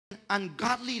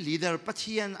ungodly leader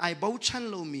pathian ai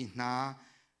bauchan lomi na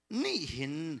ni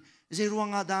hin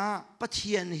zerwanga da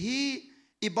pathian hi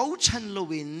I bauchan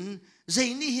loin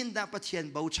zai ni hin da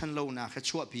pathian bauchan lo na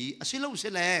khachua pi asilo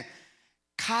sele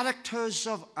characters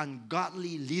of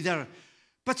ungodly leader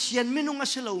pathian minung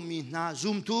asilo mi na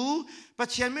zoom tu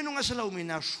pathian minung asilo mi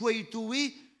na shui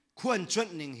tuwi khuan chon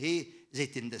ning hi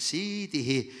zaitin da si ti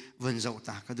hi vanzo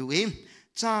ta ka du im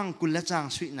chang kula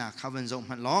chang sui na kha vanzo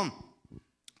man lom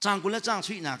chang kula chang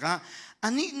sui na ka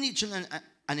ani ni chun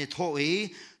ani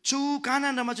thoi chu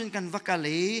kana na ma chun kan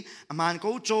vakale aman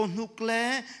ko cho nuk le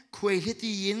khoi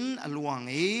hitin alwang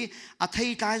e a thei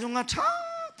tai zonga tha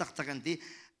tak tak an ti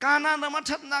kana na ma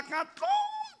that na ka tlom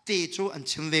te chu an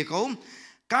chim ve ko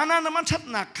kana na ma that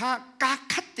na kha ka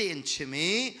khat ten chimi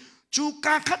chu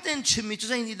ka khat ten chimi chu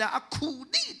zai ni da a khu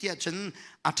di tia chen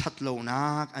a that lo na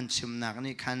an chim na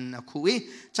ni khan a khu e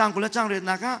chang kula chang re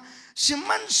na ka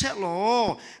siman se lo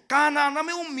kana na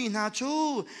me mi na chu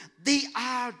they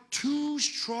are too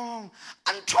strong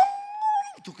and strong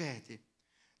to get it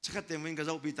chakat te win ka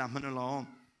zo pi ta man lo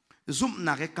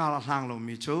Zumhnak ke kala hlang lo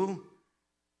mi chu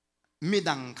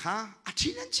Midang kha a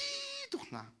thinan chi tu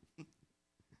na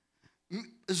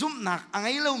Zumhnak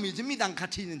angai lo mi chu Midang kha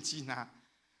thinan chi na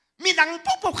Midang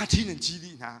pop kha thinan chi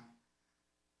di na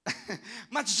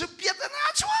ma chu piat na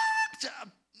chwa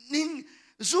ning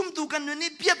zoom tu kan ni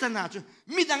piat na chu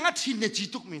Midang a thinan chi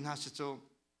tuk mi na chu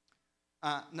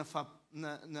na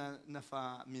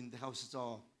fa min de house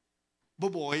so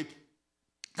boboy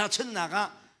ta chen na ga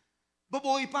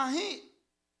boboy pa hi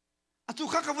atu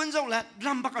kha ka wan zo la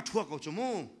drum ba ka thua ko chu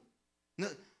mu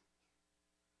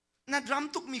na drum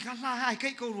tuk mi kha la hai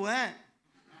kai ko ru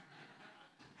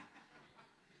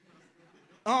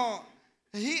oh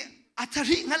hi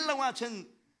athari ngal la wa chen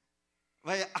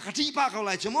vai akati pa ka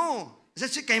lai chu mu za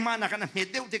chi kai ma na ka na me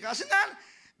deu te ka sinan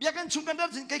bia kan chung kan da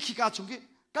kai khi ka chung ki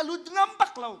ka lut ngam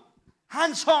bak lo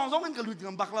han song zong kan ka lut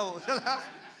ngam bak lo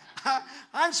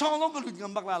han song zong ka lut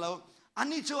ngam bak la lo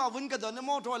ani chu avun ka don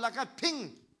motor la ka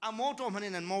ping a motor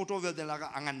manin an motor vel de la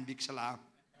ka angan bik sala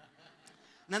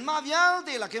nan ma vial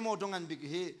de la ke motor ngan bik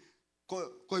he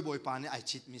koi boy pa ne ai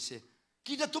chit mi se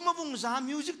ki da tuma vung za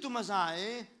music tuma za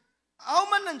e au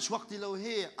man nan chuak ti lo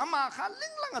he ama kha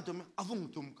ling lang atum avung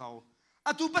tum kau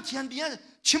atu pathian bia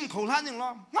chim khol ha ning lo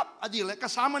ngap adi le ka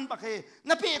saman ba khe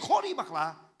na pe khori bakla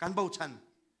kan bau chan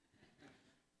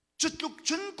chutluk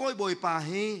chun koi boy pa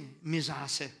he miza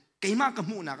se keima ka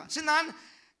mu na ka sinan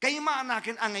keima na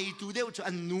ken angai tu deu chu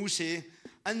an nu se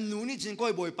an nu ni chin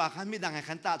koi boy pa khan mi dang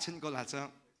khan ta chen ko la cha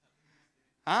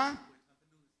ha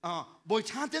boy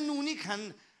cha te nu ni khan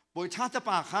boy cha ta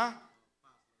pa kha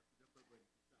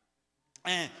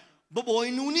bo boy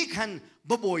nu ni khan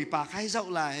bo boy pa khai zau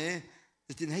la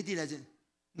tin hay đi là gì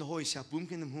nó hồi xả bún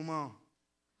cái nấm hùm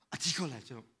à chỉ có lại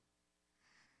cho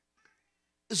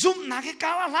Zumhnak cái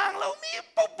cá lang lâu mi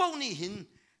bốc bốc ni hin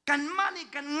cần má ni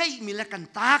cần ngeih là cần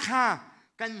ta kha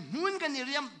cần muốn cần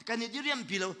niam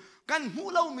pilo cần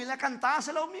hu lâu mi là cần ta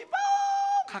sẽ lâu mi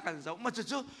bao kha cần dấu mà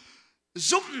cho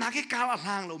Zumhnak cái cá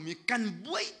lang lâu mi cần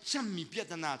buổi chăm mi biết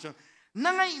na cho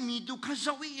ngeihmi tu kha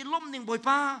dấu i lom ning boi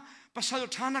pa pasal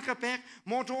thana ka pek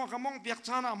motor ka mong pek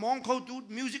chana mong khau tu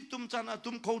music tum chana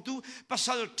tum khau tu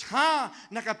pasal tha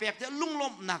na ka pek te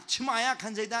lunglom nak chimaya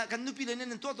khan jaida kan nu pi le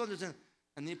nen to chen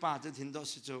ani pa te thin do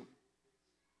si chu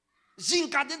jing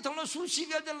ka den thong lo su si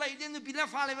vel de lai den nu pi la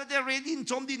fa le de ready in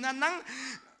chom di nan nang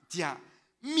tia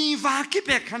mi va ki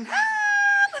pek khan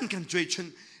nan kan choi chen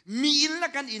mi in la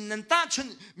kan in nan ta chen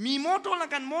mi motor la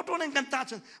kan motor nan kan ta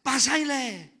chen pa sai le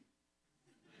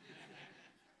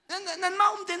nan ma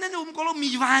te nan ko lo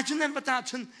mi va chun nan pata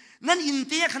chun nan in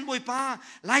te khan boi pa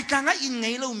lai ka nga in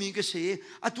ngei lo mi ke se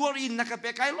atur in na ka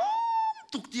pe kai lo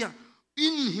tuk tia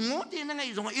in hingo te na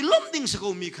ngai zong i lom ding sa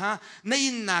ko mi kha na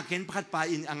in na ken phat pa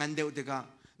in angan deu te ka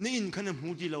na in khan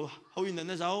mu ti lo ho in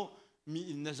na zau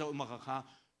mi in na zau ma kha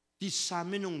ti sa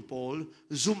menung pol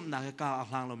Zumhnak ka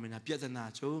hlang lo mi na pia na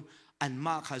chu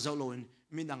Anmah kha zau loin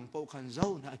Midang po khan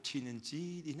zau na thinen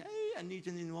chi din ai ani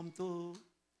chen in wam to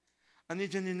ani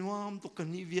janin wam to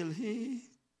kan ni vel he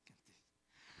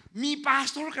mi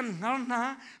pastor kan ngal na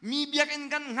mi biak en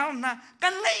kan ngal na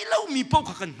kan ngai lo mi po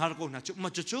kan ngal ko na chu ma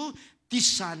chu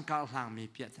tisan ka hlang mi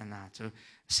pia na chu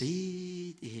si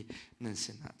ti nan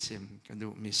sen na chem kan du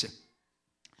mi se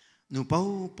nu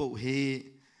po he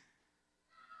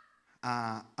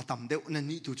atam deu na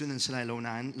ni tu chu nan slai lo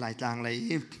nan lai tang lai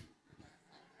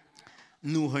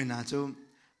nu hoi na chu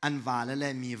an va le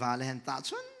mi va le han ta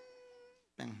chun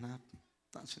bang na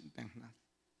ta chen bang na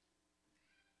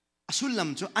asul lam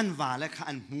chu an va le kha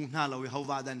an mu na lo ho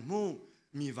wa dan mu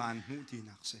mi van mu ti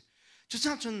nak se chu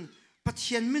cha chun ปัจเ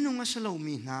จียนไม่นุ่งอาศัยโล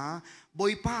มีนาบอ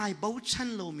ยป้ายบ่าวชัน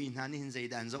โลมีนานี่เห็นใจ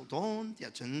ดันเจ้าต้นเดีย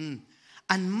จน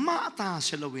อันมาตาเช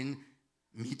ลวิน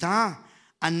มีตา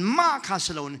อันมาคาเช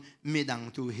ลวินมีดัง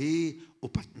ตุฮีอุ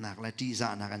ปัตนักและตีจา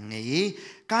นักันไง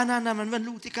การนั้นมันวัน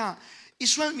ลูกที่ก้าอิ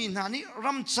สราเอลมีนานี่ร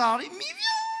ำจารีมีวิ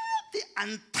ที่อั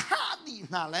นท่าดี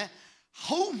นาแหละเข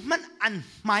ามันอัน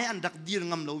ไม่อันดักดี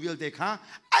งามโลวิลเด็กฮะ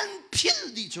อันพิล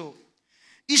ดีโจ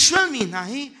อิสราเอลมีนา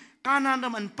ฮีการนั้น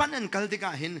มันปั้นอันกัลติก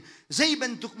าเห็นใจบร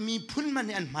รทุกมีพุ่นมัน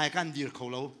อันหมายกันดีร์เขา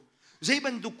เราใจบ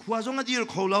รรทุกขวาจงดีร์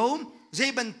เขาเราใจ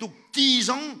บรรทุกตีจ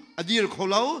งดีร์เขา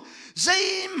เราใจ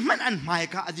มันอันหมาย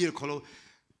กันดีร์เขาเรา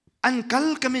อันกัล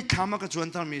ก็ไม่ทำมากับจวน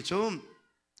ตามมิจู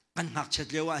อันหักเฉ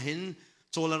ลียวเห็น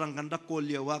โจลรังกันดักโกเ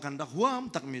ลียวกันดักหัวม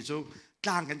ตักมิจู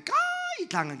ต่างกัน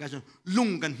ต่างกันกันจนลุง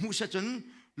กันหูเสจน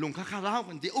ลุงข้าข้าเล่า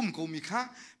กันที่กูมีข้า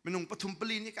เป็นลุงปฐุมป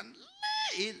รีนี่กัน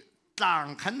ต่าง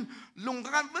กันลุง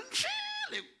กันมันเชี่ย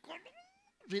เลยก็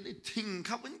เรียนทิ้งเข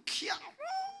าเป็นเขี้ยว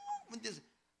มันจะ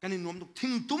กันในนวมตุกทิ้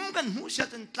งตุ้มกันหูเสีย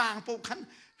จนต่างโปกัน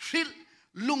ชิล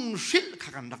ลุงชิลข้า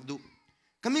กันดักดู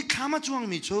ก็มีข้ามาช่วง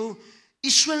มีโช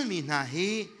อิสราเอลมีนาเฮ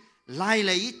ไล่เ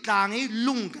ลยต่างให้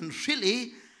ลุงกันชิล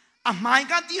อ่ะหมาย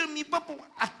กันที่มีปะปุ๊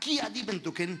อักกี้อดีเป็น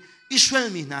ตุกันอิสราเอล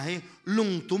มีนาเฮลุง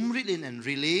ตุ้มริเลน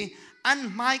ริเลอัน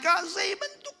หมายกันใจเป็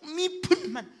นตุกมีพุ่น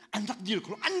มันอันดักดีร์เข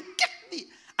าอันเก็กดี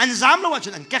อันจามแล้วว่าฉั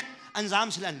นอันแกอันจาม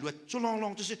สิอันลวดจะลอ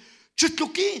งจะสิจุดลุ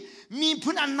กี้มี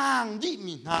พุ่นอันนางดี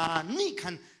มีนานี่คั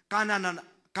นการ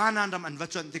นั้นดำอันวั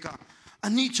จนติกาอั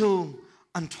นนี้โจ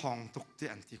อันทองตกที่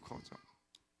อันที่เขาจะ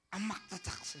อันมักตะ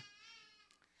ตักสิ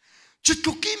จุด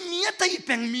ลุกี้มีอะไรเ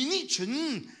ป็นมีนี่ฉัน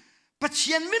ปัจเ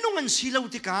จียนไม่นุ่งอันสีเหลา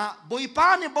ติกาบอยป้า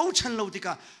เนี่ยบ่าวฉันเหลาติก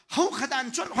าเขาขดาน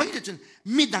จนหอยจน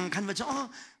มีดังคันว่าจะอ๋อ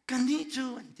กันนี้โจ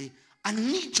อันที่อัน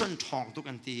นี้จนทองตุ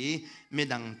กันทีไม่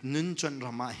ดังนุนจนร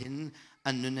ามาเห็นอั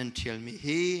นนุนอันเทียลมีเฮ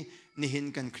นี่เห็น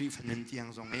กันครีฟันนันที่ยัง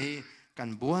ทรงกัน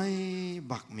บวย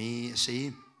บักมีสิ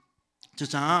จุ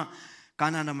จ้าการ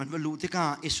นั้นมันว่ารู้ที่ก้า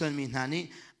อิสราเอลมีนานี่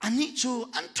อันนี้โจ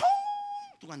อันทอง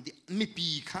ตุกันทีมีปี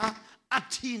ค่ะอั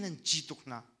ฐินันจีตุก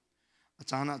นะอา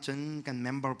จารย์จนกันเม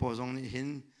มเบอร์พอทรงนี่เห็น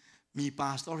มีพา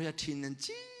สตอร์อัฐินัน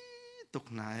จีตุก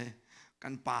นะกั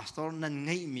นพาสตอร์นันไง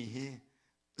มีเฮ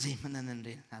ใจมันนั่นเ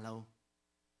รื่องเรา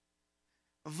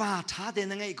ว่าท้าเดิ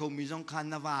นไงเขามีจงคัน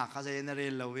นะว่าเขาจะนั่นเรื่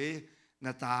องเราเว้ยน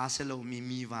าตาเสล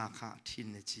มีว่าค่ะทิน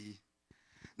เนจี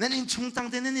นั่นอินชงตั้ง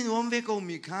แต่นั่นอินวันเวเขา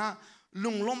มีค่ะ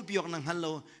ลุงล้มเปียกนังฮัลโหล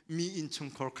มีอินชง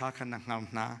คอร์คาขันนังเอา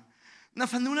นะนา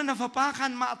ฟันูและนาฟ้าป้าขั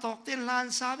นมาตอกเต้นลาน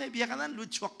ซาเบียกันนั้นลุ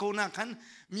ชวกโกนักขัน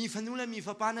มีฟันูและมี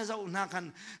ฟ้าป้าเนี่ยจะอุณาขัน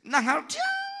นังฮาร์เ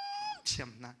ทียม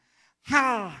นะฮา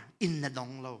ร์อินนาดอง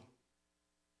เรา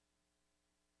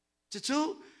จู่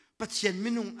ปัจเจียนมิ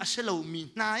นุงอาศัยเรามี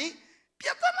นายเปี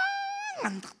ยตนะงั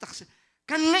นตักเส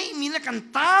กันไงมีและกัน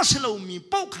ตาอาศัยเรามี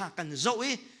ป้อขากันโจ้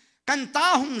กันตา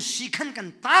หงสีขันกัน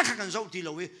ตาขากันโจ้ที่เร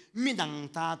ามีดัง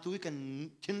ตาตุยกัน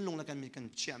ทิ้งลงแล้วกันมีกัน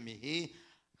เชื่อมี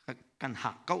กัน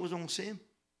หักเก้าจงเส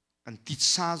กันติด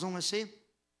ซาจงเส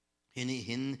เห็นเ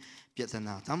ห็นเปียตน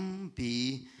ะตั้มปี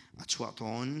ชวต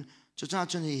อนจุดจ้า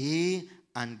จนเห็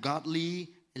น ungodly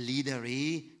leader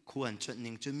ควรจุดห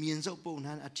นึ่งจะมีนเจ้าปู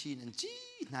นั้นอาทิตย์นั้นจี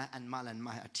นะอันมาลันม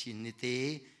าอาทิตย์นี้เต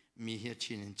มีอา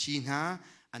ทิตย์นั้นจีนะ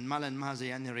อันมาลันมาจะ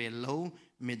ยันเรียนรู้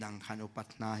ไม่ดังขันอุปัต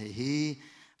นาเฮ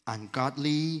อัน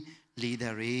godly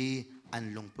leader อัน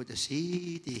ลงพุทธสี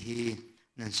ที่เฮ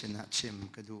นั่นชนะเชม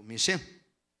กระดูมีเชม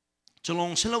จะล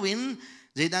งเชลวิน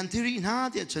ใจดันที่รีนา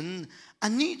เดียฉันอั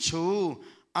นนี้ชู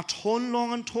อัทนลง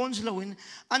อันทนเชลวิน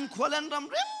อันควรอันรำ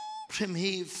เร็วเพรมเฮ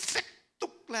เฟกตุ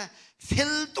กละ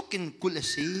philhตุกินกุล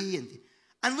สี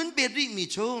อันวันเบรีมี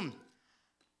ชม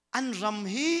อันร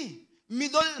ำฮีมิ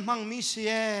ดอลมังมีเสี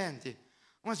ยนที่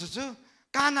ว่าจะ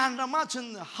การนันรำมาจน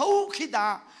เขาคิดา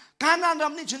การนันร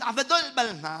ำนี่จนอับดอลเบ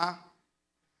ลนา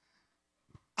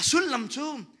สุลลำช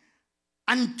ม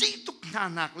อันจีตุกนา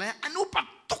นักและอันอุป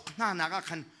ตุกนานัก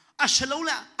ขันอาศัยเรา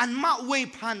ละอันมาเว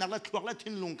พานักละถวกละ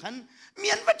ทิ้งลงขันมี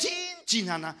อันวัดจีน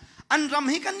านะอันร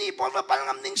ำฮีกันนี่พอว่าปังก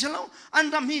ำนิ่งเสลาอัน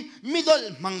รำฮีมิดอล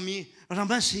มังมีร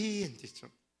ำมาเสียนที่สุ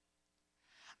ด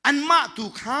อันมาตุ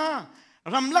ข้า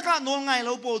รำลักนวลไงเร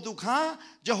าโปตุข้า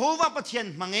จะโฮวาปะเทียน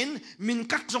มังเงินมิน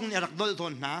กักจงเนี่ยรักดอลท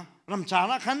นนะรำจา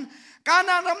ระขันการน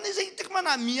ารำนี่สิติกมัน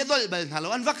มีดอลเบลนะเรา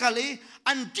อันวักเลย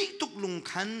อันจิตุกลุง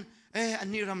ขันอัน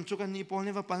นี้รำจุกันนี่พอเ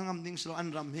นี่ยว่าปังกำนิ่งเสลาอัน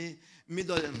รำฮีมิ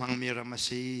ดอลมังมีรำมาเ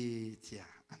สีย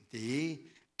อันที่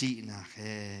ตีนะแ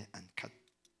ค่อันขัด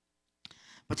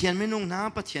ปะเทียนไม่นุ่งนะ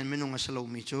ปะเทียนไม่นุ่งอาศัยเรา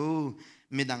มีจู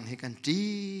ไม่ดังให้กันจี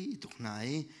ตุกไหน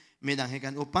ไม่ดังให้กั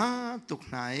นอุปาตุก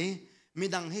ไหนไม่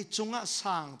ดังให้จงอ่ะส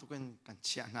ร้างตุกันเ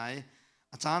ชียไหน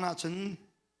อาจารย์ฉัน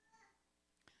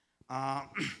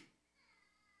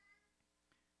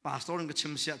ปาสตอร์ก็ชิ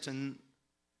มเสียฉัน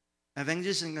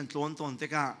evangelist kan ton te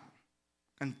ka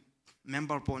kan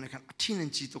member po ne kan athin an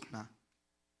chi tuk na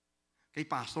cái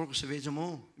pastor ko seve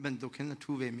jamo ben to khen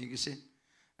thu ve mi kise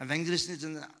evangelist ni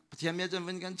jan pathiam ya jan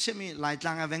ven kan chemi lai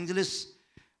tlang evangelist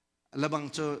labang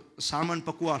cho sermon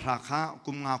pakua ra kha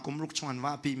kumnga kumruk chon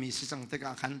wa pi mi si chang te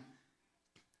ka khan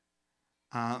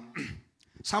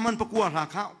sermon pakua ra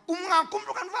kha kumnga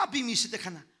kumruk kan wa pi mi si te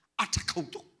khana athak khau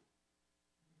tu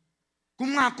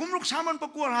kumnga kumruk sermon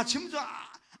pakua ra chim jo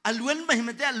alwan ba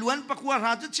himate alwan pakua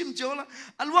ra chu chim chola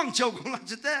alwang chau ko la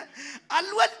chete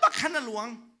alwan ba khana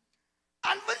luang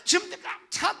an vẫn chim te ka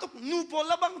cha tuk nu po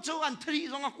la bang cho an thri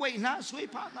zongah kwei na sui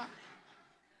pa na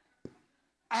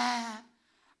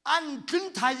an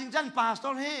kun thai jing jan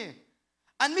pastor he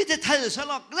an mi te thil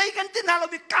salok lei kan tin halo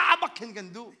bi ka bak khen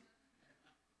kan du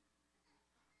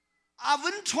a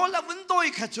vẫn chol a vẫn doi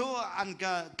kha cho an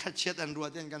ka khachet an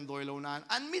ruat en kan doi lo nan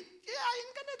an mi ya in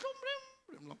kan thum rem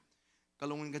lo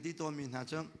kalong ka ti to mi na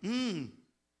cho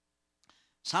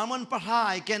sermon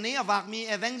pahai ke ne awak mi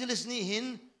evangelist ni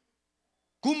hin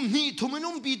kum ni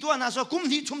thuminum pi tu na so kum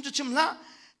ni thum chu chim la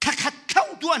khat khau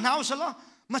tu na so lo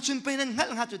ma chun pe nan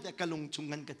hal ha chu te kalung chung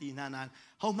kan ka ti na nan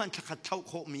how man khat khau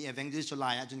kho mi evangelist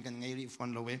lai a chun kan ngai ri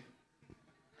phone lo we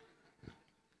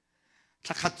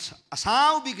khat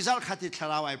asau bi gzal khat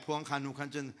thalaw ai phuang khanu khan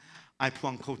chun ai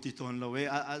phuang kho ti ton lo we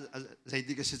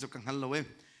zaidi ka se chu kan hal lo we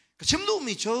ka chim lu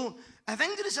mi chu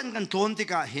evangelist an kan ton ti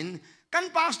ka hin kan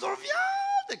pastor via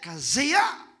te ka zia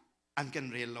an kan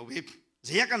rel lo we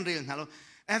zia kan rel na lo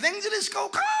evangelist ko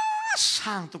ka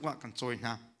sang tu ka kan choi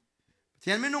na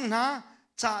thian me nung na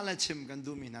cha la chim kan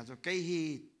du mi na cho kai hi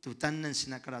tu tan nan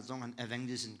sina kara jong an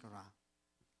evangelist in kara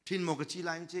thin mo ka chi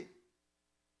lain chi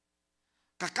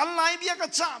ka kan lai bia ka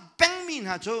cha peng mi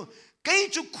na cho kai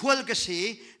chu khwal ka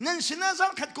se nan sina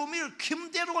zal khat ko mir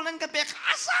khim de ro lan ka pe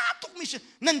asa tuk mi se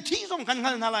nan thi jong kan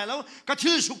hal na lai lo ka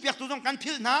thil suk piak tu jong kan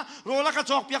philh na ro la ka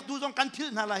chok piak tu jong kan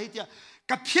philh na la hi tia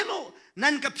ka philo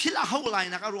nan ka phil a ho lai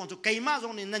na ka ro chu kai ma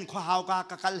jong ni nan kho hau ka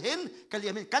kal hen ka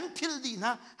liam kan phil di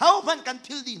na hau ban kan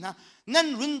phil di na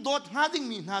nan run dot ha ding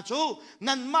mi na chu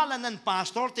nan mala nan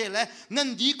pastor te le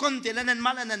nan di kon te le nan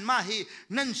mala nan ma hi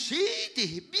nan si ti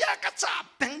bia ka cha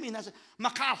peng mi na ma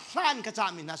kha hlan ka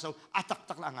cha mi na so atak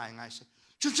tak la ngai ngai se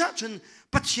chu cha chun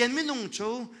pathian mi nung chu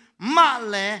ma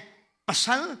le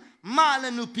pasal ma le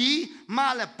nupi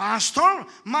ma le pastor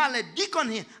ma le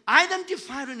dikon hi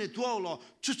identify ne tuolo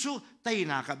chu chu tai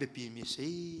na ka be pi mi se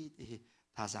ti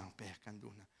ta jang pe kan du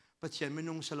na pathian mi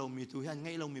nung salo mi tu han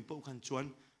ngai lo mi po kan chuan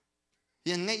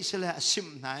hian ngai se la sim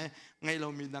na ngai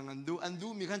lo mi dang an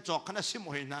du mi kan chok kan sim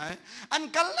hoi na an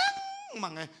kalang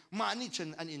mangai ma ni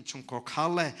chen an in chung ko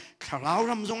khale kharau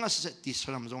ram zong as ti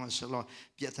saram zong as lo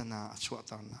piatana chua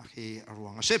ta na he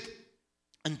arwang sep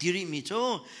an tiri mi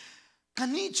cho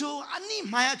kani cho ani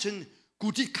maya chen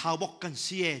kuti khawbok kan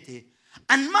sie te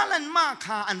an malan ma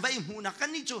kha an vai mu na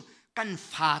kani cho kan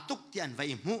fa tuk ti an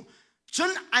vai mu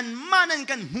chun an manan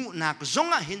kan mu na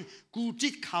zongah hin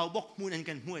kuti khawbok mu nan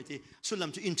kan mu te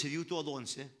sulam to interview to don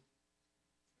se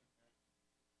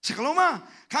sekaloma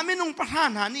kami nung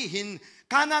parhana ni hin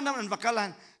kana naman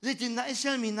bakalan litin na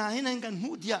isel mina hin kan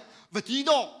mu dia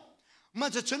vatido ma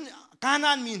chun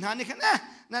kanan min ha ni kan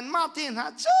nan ma tin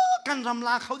ha chu kan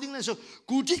ramla khawding na so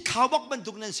kuti khawbok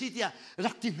banduk nan sitia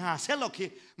raktin ha seloki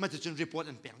ma chun report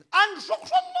and peng an sok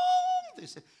long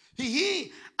this hi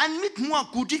an mit mua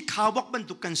kuti khawbok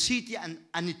banduk kan sitia an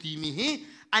aniti mi hi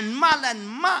an malan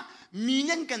ma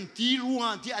minen kan ti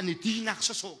ruwa ti aniti nak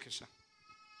sa so kesa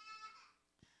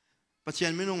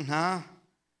pathian minung na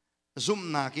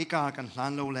Zumhnak ki ka kan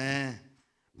hlan lo le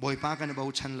boy pa kan bau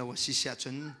chan lo si sia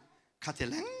chun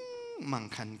khateleng mang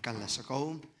khan kal la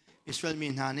sako Israel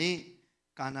min ha ni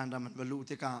kanan raman balu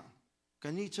te ka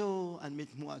kani cho an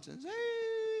mit mu a chan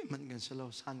man kan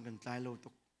salo san kan tlai lo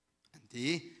tok anti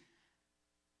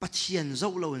pathian zo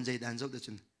lo an zai dan zo de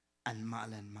chun an ma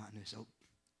lan ma ne zo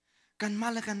kan ma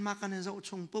la kan ma kan zo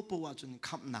chung po po wa chun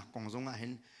khap na kong zong a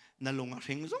hen na long a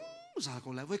ring zong za ko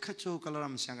la voi khacho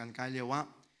kalaram siang kan kai lewa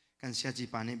kan sia ji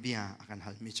pa ne bia akan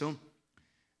hal mi chom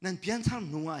nan pian tham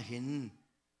nuwa hin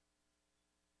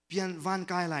pian van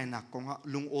kai lai nak kong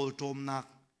lung ol tom nak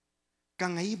ka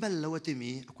ngai bal lo ti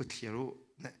mi aku thliaru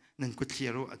nan ku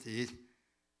thliaru ati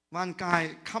van kai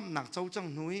kham nak chau chang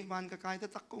nui van ka kai ta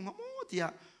tak ko mo tia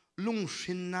lung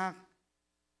shin nak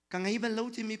ka ngai bal lo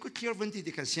ti mi ku thliar van ti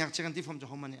ti kan siak chakan ti fom jo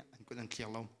homani an ku dan thliar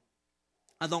lo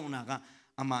adong na ka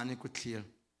ama ne ku thliar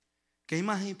kai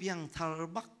ma hi piang thar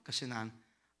bak ka sinan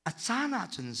achana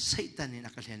chun satan in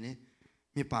akalhene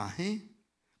mi pa he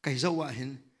kai zawa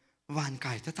hin van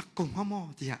kai ta tak kong mo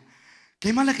tia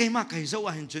kai ma kai zo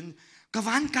hin chun ก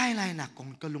วันกายไรนักกง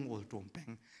กะลุงโอลตรมแปง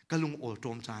กะลุงโอลตร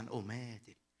มจานโอแม่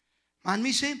ดิมันไ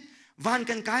ม่ใช่วัน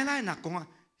กันกายไรนักกง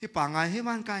ฮิป่าไงให้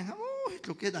วันกายครับโอ้ฮิต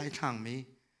ลูกเกได้ทางมี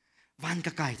วันก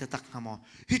ะกายจะตักหามอ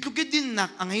ฮิตลูกเกดินนัก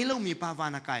อังไงเรามีปาวา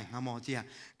นกายหามอเจีย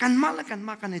กันมาละกันม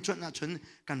ากันในจุดนั้นชน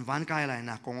กันวันกายไร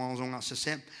นักกงองค์เส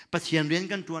พปะเทียนเรียน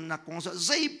กันตัวนักกงใจ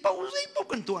เป้า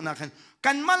กันตัวนัก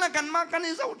กันมาละกันมากันใน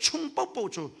เราชงเป้า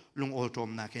จูลุงโอลตรม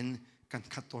นักกัน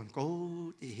ขัดตอนก็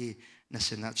ที่นัส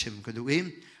นาชิมก็ดู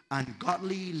อัน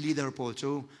godly leader พอ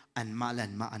จูอันมาลั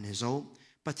นมาอันเจ้า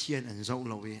ปะเทียนอันเจ้า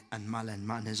เราอันมาลัน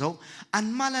มาอันเจ้าอัน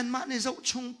มาลันมาอันเจ้า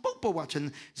ชงปุ๊บปุ๊บว่าฉัน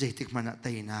ใจติกมันเต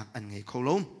ยนักอันไงเขา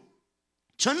ล้ม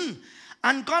ฉัน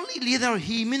อัน godly leader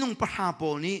ฮีมินุงปะหาป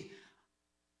นี้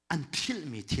อันthil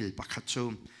มีthilปะขัดจู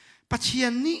ปะเทีย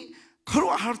นนี้ครั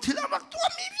วหาthilรักตัว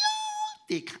มีวิ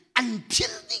ติกอัน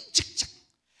thilนี้จิกจิก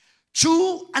ชู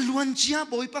อลวนจีย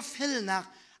บอยปะphilhนัก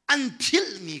อันthil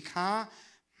มีข้า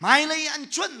ไม่เลยอัน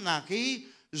ชวนนัก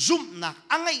Zumhnak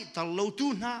angai talautu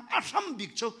na aram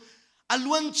bikcho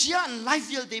alwan chia an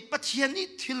life yel de pathiani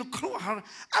thil khruhar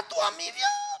atwa mi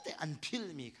vya de an phil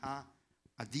mi kha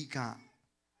adika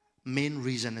main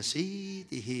reason ase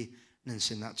ti hi nan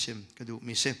sina chim kadu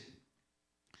mi se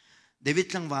David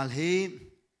langwal he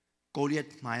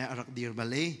Goliath maya arak dir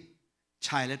bale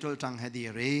chai le tol tang hadi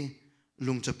re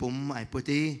lung chapum ai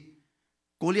puti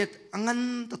Goliath angan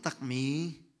tatak mi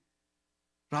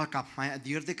ral kap maya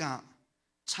adir de ka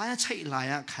ใช้ใช้ลา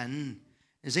ยขัน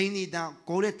ใจนี้ดาโ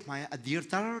กเลตมาอดีต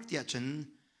ตร์ที่ฉัน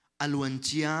อลวนเ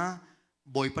จีย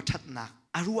บอยประทัดนัก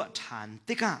อรัวฐาน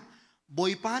ติกะบอ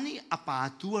ยปานีอปา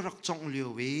ตัวรักจงเลียว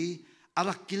เวอ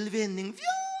รักกิลเวนิงวิ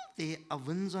วเตอ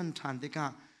วันจันฐานติกะ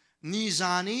นิจ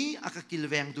านีอักกิล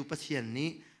เวงดูปะเทียนนี้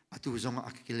อตุจง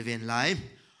อักกิลเวนไล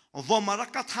วอมารั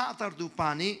กท่าตร์ดูปา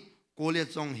นีโกเลต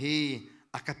จงเฮ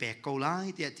อักเปกโกไล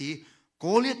ที่ที่โก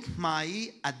เลตมา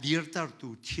อดีตตร์ดู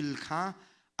ทิลข้า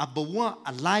อับว่า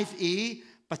alive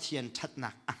ปะเทียนทัดนั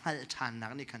กอัลทานนั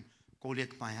กนี่กันโกเล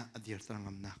ตมาอดีตตรง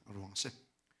นักรวงเส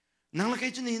นังละแก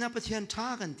จะนี่นะปะเทียนท่า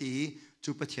กันตี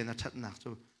จูปะเทียนทัดนักจู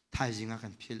ไทยจิงกั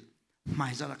นพิลไม่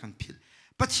จะละกันพิล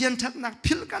ปะเทียนทัดนัก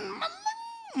พิลกัน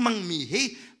มันมีเฮ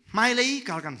ไม่เลยก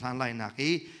ารกันทางไรนักเฮ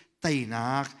ไตนั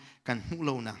กกันหุโล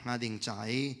นักนาดิ่งใจ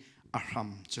อารม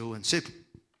จูนสิบ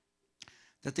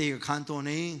แต่ตีกับขันตัว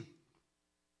นี้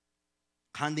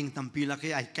ขันดิ่งตั้มปีละก็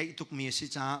ไอ้ไก่ทุกมีสิ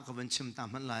จ้ากับวันชิมตาม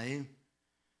มันไหล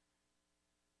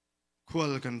ขว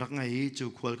ลกันรักไงจู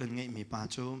ขวลกันไงมีป่า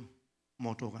จูโม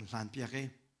โตกันลานเปียก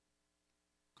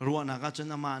รัวนักจ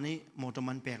นอามานี้โมโต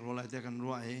มันแปลกรัวอะไรแต่กันรั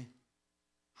ว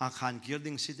หากขันเกียร์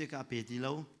ดิ่งสิทธิ์กับเปตีแ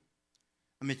ล้ว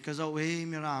อเมริกาเจ้า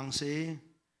มีร่างเส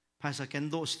ภายสแกน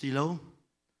โดสตีแล้ว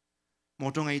โม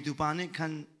โตไงดูป่านี้ขั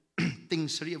นติง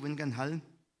สรีวันกันหัล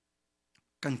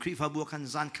กันครีฟ้าบัวขัน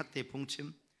จานขัดเตะพงชิม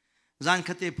จาน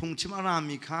ขัดเตะพงชิมอารา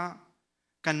มีข้า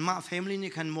กันมาแฟมิลี่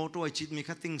นี่ขันโมโตไอจิตมี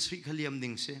ข้าติงสรีขลียม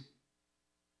ดิ่งเส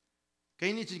ก็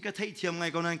นี่จึงก็ttihเทียมไง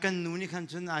ก็นั่นกันนู้นนี่ขัน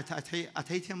จน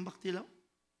ttihเทียมบักทีแล้ว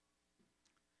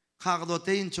ข้าก็โดดเ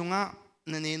ต้นจงอ่ะ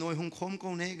นั่นเองน้อยหงคมก็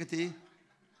เนี่ยก็ที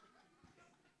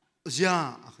จ้า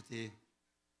ก็ที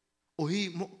โอ้ย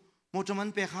โมจะมัน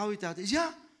เปะข้าวอีตาทีจ้า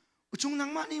จงนัง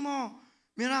มันนี่โม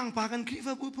มีร่างปากันคลิป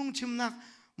ว่าบุพงชิมนัก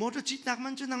โมจะจิตนักมั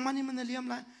นจะนังมันนี่มันเลี้ยม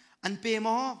ไรอันเปะโม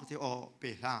ก็ทีโอเป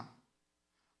ะล่ะ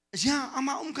จ้าอาม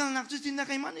ากันนักจะจินนัก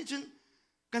ไอ้มันนี่จน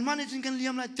กันมันนี่จนกันเลี้ย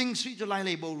มไรติงสีจะไล่เล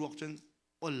ยบวกจน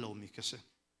โอ้lomiก็เส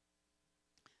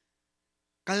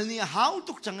กันนี่หาว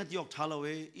ตุกจังที่ยกทาลเว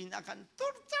อินอากันตุ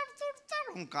ร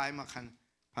องกายมาขัน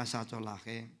ภาษาจลาเก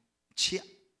เชี่ย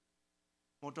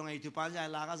หมดตรงไอ้ที่ปัญญา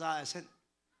ลากาซาเส้น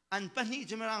อันปันนี้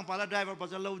จะไม่ร่างพาราไดรเวอร์ปัจ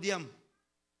จัยเราเดียม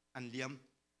อันเดียม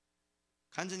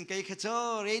ขันจนไกลแค่เจอ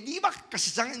เรดี้บักก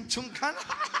ษัตริย์ชุงขัน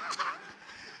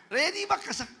เรดี้บักก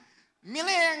ษัตริย์มิเ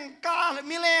ลง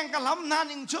กาลำนา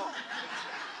นิงโช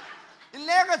เ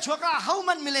ลี้ยงชัวก้าเขา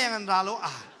มันมีแรงอันราโล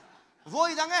โว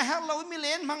ยดังไงฮะเรามีแร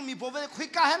งมั่งมีพอเวลคุย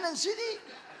กันนั่นสิดิ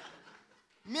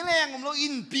มีแรงเราอิ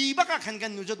นปีบักขันกั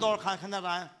นอยู่จะดอร์ขันอะไร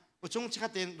อุจงชัด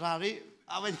เจนรารี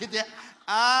เอาไว้ที่เดีย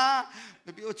แบ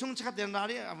บอุจงชัดเจนรา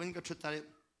รีเอาไว้ก็ชุดอะไร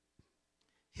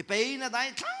เฮ้ยน่าได้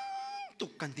ทั้งตุ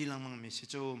กกันทีหลังมั่งมีสิ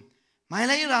จูไม่เ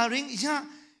ลยราริงอีช่า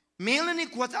เมลนี่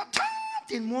กว่าจะทั้ง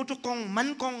ที่โมตุกงมัน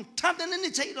กงทัดนั่น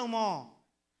นี่ใช่เราหมอ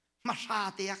มาซา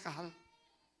เตียกัน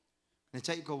ในใจ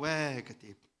ก็แวก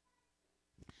ติบ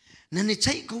นั่นในใจ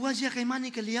ก็ว่าจะใครมา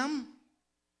นี่ก็เลี้ยม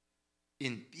อิ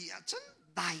นปีอาจารย์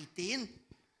ได้เตียน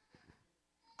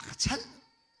ฉัน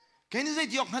แค่นี้ใจ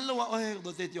ที่ยกหันแล้วว่าโอ้ยโด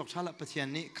นใจที่ยกฉันละปัจจัย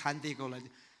นี้ขันตีก็เลย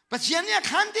ปัจจัยนี้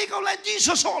ขันตีก็เลยดี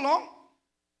สุดๆลง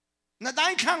น่าได้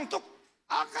ขังตุก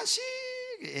อากาศที่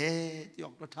ย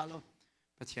กรถทันแล้ว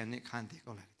ปัจจัยนี้ขันตี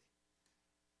ก็เลย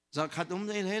จะขัดใ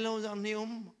จเลยเราจะนิยม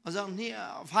จะนี่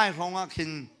พายร้องขึ้น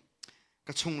ก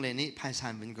ระชงเลยนี่พายสา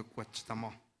นเป็นกกวดตาม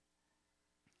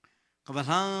ก็ว่า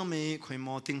ถ้าไม่คอยม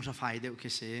อติ้งสะไฟเดียวคิ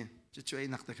ดเสียจะช่วย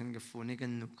นักแต่ขันกับฟูนี่กั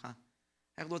นนุกค่ะ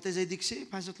แอกตัวเตะใจดิกสิ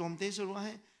พายสุดลมเตะสุดว่าใ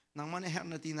ห้นังมันแหก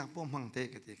นาทีนักป้อมพังเตะ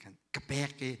กันเตะกันกระแปก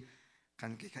กั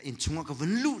นอินชงก็วั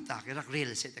นลู่ตากรักเรีย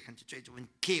ลเสร็จแต่กันจะช่วยจะวัน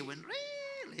เกวันเรี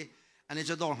ยเลยอันนี้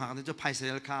จะดองหางนี่จะพายเสี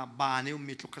ยราคาบาเนี่ย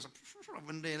มีทุกข์สับ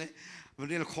วันเรียเลยวัน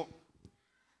เรียลโค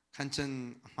ขันจน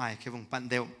ไม่แค่วงปัน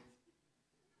เดียว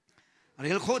เรี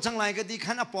ยลโคจังไรก็ดี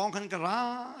ขันอ่ะปองขันกระไร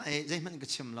ใจมันก็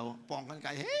ชิมเราปองขันไ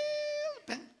ก่เฮ้ยเ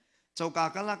ป็นเจ้ากา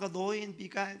กะละกระโดยปี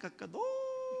กายกระโด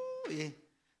ย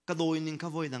กระโดยนึงข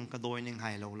โวยดังกระโดยนึงหา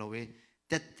ยเราเว้เ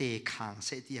ตะเตะขางเ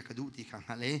สียทีกระดูตีขาง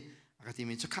อะไรก็ที่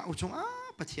มีจะเข้าชง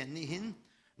ปะเทียนนี่เห็น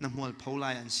น้ำมันเผาลา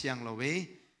ยอันเสียงเราเว้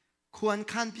ควร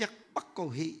ขันเปียกปักโก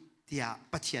หิเตีย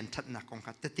ปะเทียนทัดหนักของ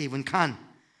ขัดเตะเตะวันขัน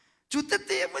จุดเ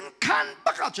ตะวันขัน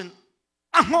ปักเอาจน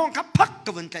มองกับพัก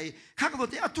กับวันไก่ข้าก็บอก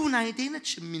เตะตู้ไหนเตะนั่น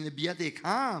ชิมินเบียเตะ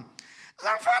ข้าห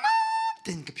ลังฟ้านะเ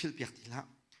ต้นกับพิลเปียกทีละ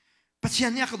ปะเทียน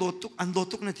เนี่ยก็โดดตุกอันโดด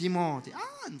ตุกนาทีมอที่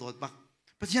อันโดดบัก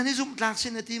ปะเทียนนี่ซุ่มหลักเส้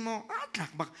นนาทีมอหลั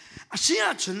กบักเสีย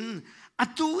จน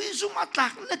ตัวซุ่มหลั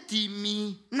กนาทีมี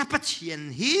นับปะเทียน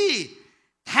ฮี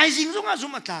ไทยสิงซุ่มซุ่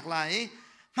มหลักหลาย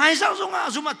ไม่เศร้าซุ่ม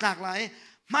หลักหลาย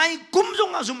ไม่กุมซุ่ม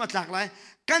หลักหลาย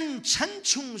กันฉัน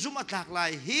ชุงซุ่มหลักหลา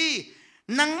ยฮี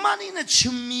นังมันนี่นะชิ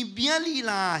มมีเบียลี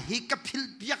ลาฮีกับพิล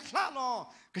เบียกละล้อ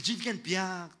ก็จีกันเบีย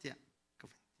กเดีย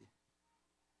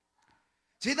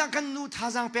เจดังกันนูท่า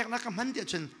จังเปียกนักมันเดีย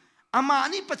จนอามา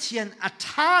นี่ปะเทียนอัฐ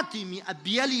าที่มีอเ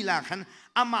บียลีลาขัน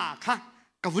อามาค่ะ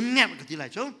กับวุ่นเงียบกันทีไร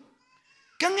โจ้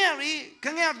กังเงี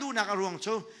ยบดูนักรวงโ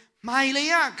จ้ไม่เลย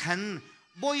อะขัน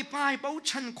บอยปลายเป้า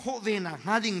ชันโคเวนักห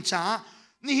าดิ่งจ้า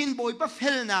นี่หินบอยปะ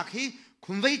philhนักฮี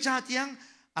คุณไว้จ่าเตียง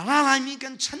อะไรมีกั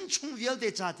นฉันชุงเวียลเด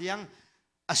จ่าเตียง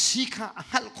อาศิกา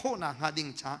หัลโคนักหาดิ่ง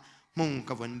จ้ามง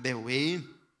กับวันเบลเว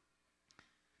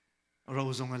เรา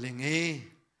ทรงอะไรเงี้ย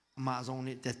มาทรง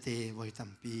นี่เตะไว้ตั้ง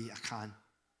ปีอาคาร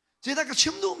เจตากระชิ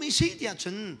มดูมีสิ่งที่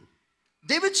ฉันเ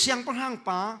ดวิดเสียงประหัง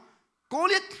ป่าโกเ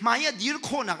ลียดหมายดีร์โค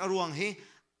นักรวงเฮ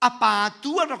อาป่า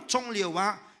ตัวรักจงเลียวว่า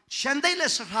ฉันได้เล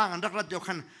สทางรักรัดเดียว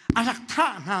กันอารักท่า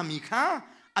นามีข้า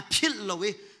อาพิลละเว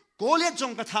โกเลียดจ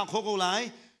งกระทาโคโกไล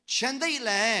ฉันได้แ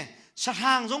ลสท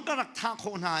างจงกระรักท่าโค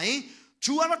ไหน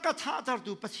ชัวรักท่าตระ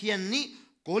ดูปะเทียนนี้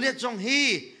โกเลียดจงเฮ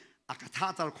อากท่า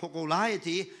ตระโคโกไล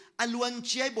ที่อลวนเ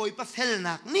ชียบอยปะphilh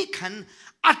นักนี่ขัน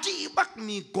อาจีบัก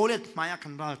มีโกเลียดหมายขั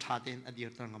นรัลท่าเดนอดีต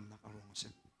ตั้งกำนักรวงเซ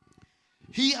น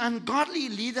He ungodly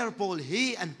leader Paul he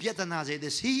and Pietana said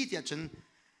this he tiachin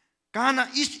kana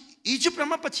Egypt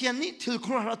nama pathian ni thil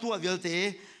khura tu avelte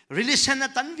relation na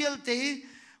tan velte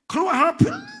khura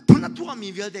phuna tu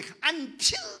mi velte an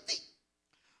phil ti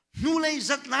Hnulei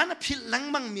zat lana phil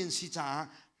langmang min si cha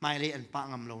mai le an pa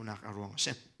ngam lo nak arong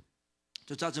se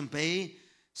to cha champe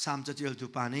sam cha til tu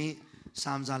pa ni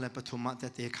sam za le pathuma te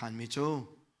te khan mi cho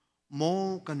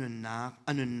mo kanun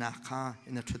nak kha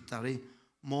ina thutari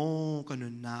โมกันนุ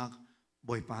นักบ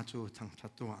อยป้าจูทั้งทั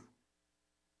ดตัว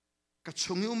กระช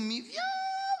งยมีวิ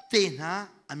เตนะ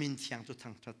อามินเทียงจู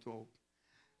ทั้งทัดตัว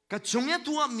กระชงย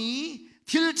ตัวมี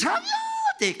ทิลชาวิ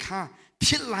เตค่ะ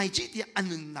พิลไลจีที่อัน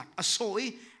นุนักอสอย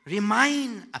รีมาย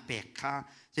น์อเปกค่ะ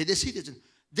จะได้สิเดจน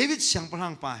เดวิดเสียงพลั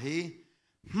งป่าเฮ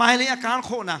ไม่เลยอาการโค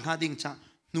นักหาดิ่งจ้า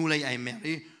นูเลยไอเม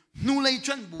รีนูเลยจ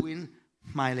วนบุญ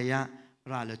ไม่เลย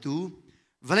ราลตู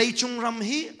เวลาจงรำ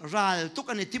ฮีรัลตุ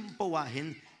กันในทิมปวาหิน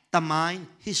ตามาย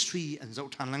history อันเจ้า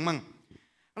ทานลังมัง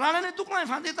รัลในตุกไล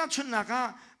ฟันเดตัชนนัก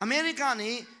อเมริกา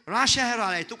นี่รัสเซียรั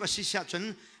ลตุกสิเซียชน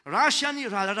รัสเซียนี่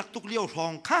รัลรักตุกเลี้ยวทอ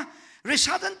งค่ะเรช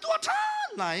าดันตัวท่าน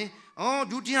ไหน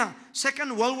ดูที่น่ะ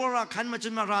second world war ขันมาจ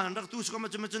นมารัลรักตุสก็มา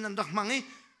จนรักมังไง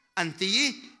อันที่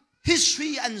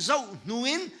history อันเจ้านู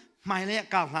อินไม่เลย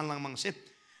กาลทานลังมังเสพ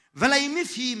เวลามิ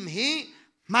ฟิมฮี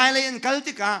ไม่เลยอันกัล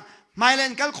ติกาไม่เล่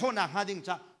นกัลโคนักหาดิ่ง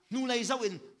จ้านูเลยจะวิ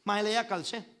นไม่เลยกัลเ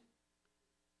ช่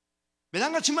เวลา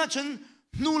ก็ชิมาชน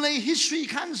นูเลย history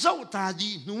ขันเจ้าตาดี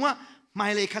นัวไม่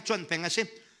เลยขจรเป็นไงเช่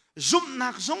ซุมนั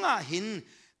กซงอาหิน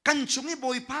กันชงให้บ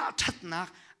อยป้าชัดนัก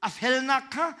อphilhนัก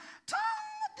ค่ะถ้า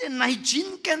เดินในจิน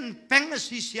กันเป็นไง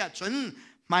สิเสียชน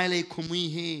ไม่เลยคุม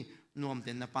ให้นวมเ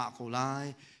ดินนับปากเขาไล่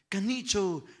กันนี่โจ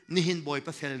นี่หินบอย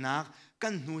ป้าphilhนักกั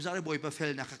นนูจะได้บอยป้า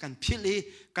philhนักกันพิลี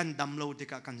กันดำโลดิ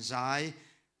กกันใจ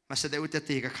มาเสด็จอุต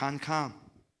ติกับขันข้าม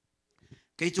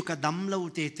เกี่ยจุกดำเล่า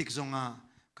เตติกซง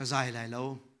ก็ใจไหลเล่า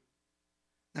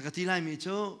นักที่ไล่มีโจ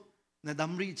นักด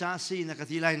ำริจ้าซีนัก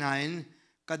ที่ไล่ไหน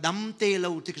ก็ดำเตเล่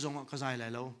าติกซงก็ใจไหล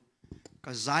เล่า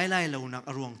ก็ใจไหลเล่านัก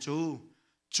อรวง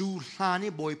จูหา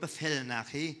นี่บอยปะphilhนัก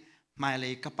ฮีไม่เล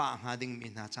ยกระปะหาดิ่งมี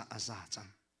น่าจะอาซาจัง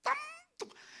ตั้มตุก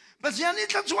ปัจจัยนี้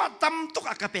ถ้าชัวตำตุก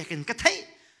กระเปกันกระไท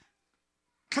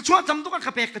ถ้าชัวตำตุกกร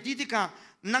ะเปกกระตีติกา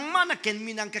นังมานักเกณฑ์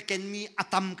มีนังกะเกณฑ์มีอั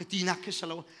ตมกะตีนักแค่สโ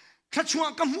ลถ้าชัว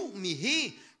กะมุมีฮี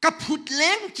กะพุดเ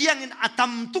ล้งเจียงอินอัต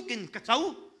มตุกินกะเจ้า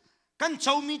กันเ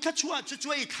จ้ามีถ้าชัว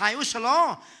ช่วยถ่ายอุสโล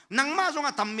นังมาจง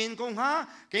อัตมเมนกงฮะ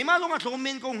เกมาจงอัตโลเม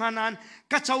นกงฮานัน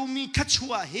กะเจ้ามีถ้าชั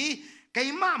วฮีเก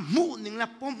มามุหนึ่งละ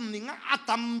ปมหนึ่งอั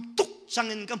ตมตุกจัง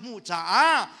อินกะมุจ้า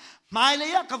หมายเลย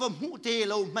อะกะว่ามุเต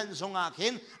โลมันจงอาเข็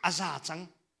นอาซาจัง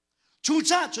ชู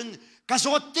จ้าจนกะโซ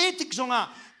เตติกจงอา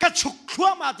กะฉุกครัว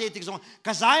มาเตติกจงก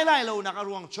ะใจไล่เรานักร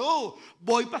วงโชบ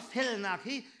อยปะเพลนัก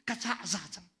ฮีกะจ้าอาซา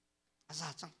จังอาซา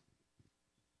จัง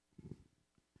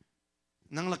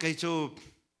นั่งละไกโจ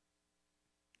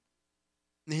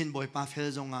นี่เห็นบอยปะเพล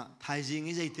จงอ่ะไทยจริง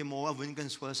นี่ใจเตโมว่าวันกัน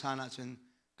สวดสานะจน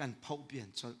กันเผาเปลี่ยน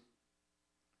จน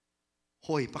ห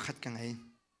อยประคัดกันไง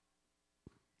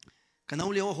กันเอา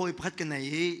เรียกว่าหอยประคัดกันไหน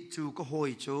จูก็หอ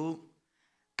ยจู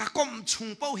กะก้มชุง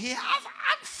เป้าเฮีย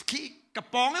อัฟขี้กะ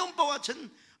ปองไอ้อมเป้าฉัน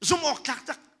ซุ่มออกจาก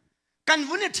กัน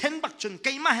วันนี้เทนบักจนไก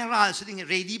มาให้ราสิ่ง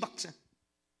เรดีบักซะ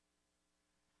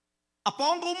อะปอ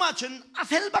งกูมาจนอะเ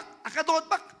ฟลบักอะกระโดด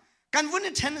บักกันวัน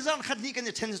นี้เทนซันขัดนี้กันเ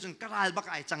นี่ยเทนจนกระไรบัก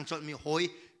ไอจังจนมีหอย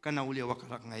กันเอาเรียกว่าก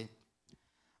ระไง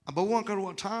อะบอกว่ากระ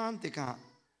วังท่านติกะ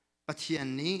ปัจจัย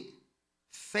นี้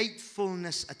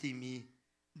faithfulness อติมี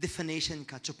definition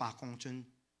กะจุปากงจน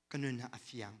กันนุนหาอฟ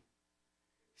ยัง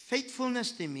faithfulness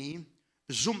ที่มี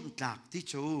ซุ่มตักที่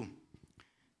จู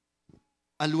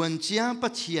อลวนเจียปั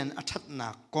จจัยอัฐนั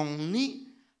กกงนี้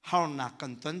ฮาร์นักกั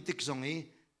นตันติกซงเอ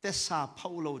แต่ซาพา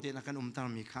วโลเดนักกันตาม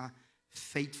มีค่ะ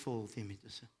faithful ที่มีตั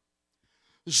ว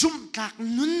ซุ่มตัก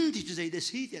นุนที่จะได้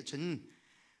สิ่งที่ฉัน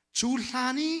จูลา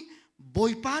นีบอ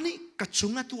ยปานีกัจจุ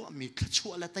งตัวมีขชั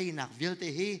วละไตนักเวลเต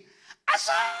เฮอาซ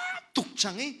าตุก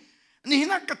จังเอนี่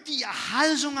นักกติอาฮั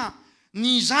ลจงอ่ะ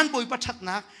นี่จานบอยปัจจัด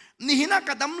นักนี่นักก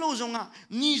ระดมโลจงอ่ะ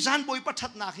นี่จานบอยปัจจั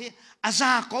ดนักเฮอาซ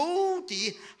าโกตี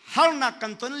ฮาร์นักกั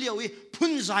นต้นเลี้ยวอีพุ่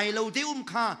นใจเราเที่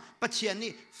ข้าปัจจัย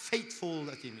นี้ faithful ล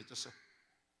ะที่มีตัวส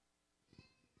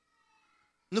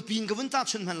นุปินกับวันตา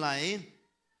ชนพันไหล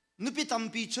นุปิต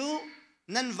ำปีจู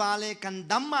นั่นวาเลกัน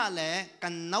ดัมมาเลกั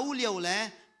นน้าเลี้ยวเล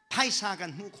ไพ่ซากั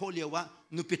นหูโคเลี้ยววะ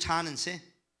นุปิชานันเซ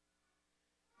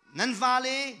นั่นวาเล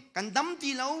กันดัม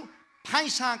ตีเราไพ่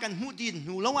ซากันหูดิน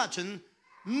หูแล้วว่าจน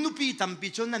นุปีตำปี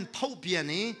จูนั่นเผาเปีย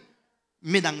นี่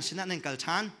ไม่ดังสินะนั่นกัลช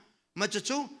านมา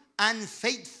จู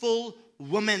unfaithful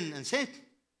woman อันเซ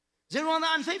เจรวัน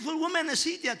unfaithful woman อัน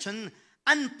สิเดียจน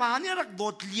อันป่าเนี่ยรักโด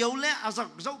ดเลี้ยวและอาศัก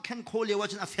เจ้าแค่โคเลี้ยวว่า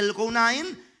จนอเฟลโกนาย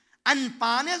น์อันป่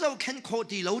าเนี่ยเจ้าแค่โค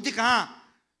ตีเหลาติกา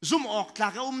ซุ่มออกจา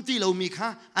กตีเหลามีค่ะ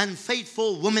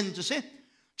unfaithful woman จะเส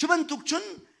ชุบันตุกชน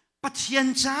ปัจจัย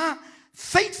จ้า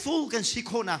faithful กันสิโ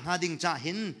คนักหาดิ่งจ้าเ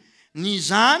ห็นนิ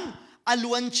จานอล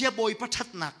วนเชียบอยปัจจัด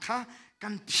นักค่ะกั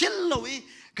นเพี้ยนเลย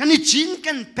กันนิจิน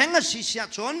กันเพ่งสิเสีย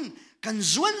ชนกัน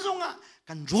จวนจงอ่ะ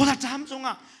กันโรดจามจง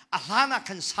อ่ะอาลานะ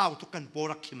กันสาวตุกันโบ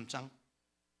รักขิมจัง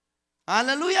ฮาเ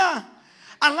ลลูยา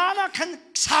อาลานะกัน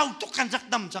สาวตุกันจัก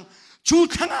ดำจังชู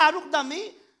ทั้งอารุกดำมี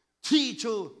ที่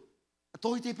จูตั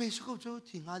วที่ไปสุขจู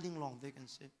ที่งาลิงลองได้กัน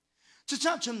เสียจะจ้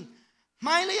าจนไ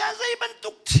ม่เลยอะไรบรร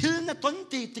ทุกทิลนะต้น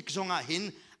ตีติกจงอ่ะเห็น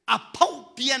อาเผา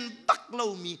เปลี่ยนบักเรา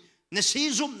มีในซี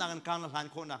ซุ่มนักการละลาน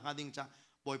คนนักงาลิงจ้า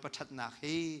บอยประทัดนักเฮ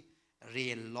เรี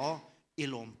ยนล้ออิ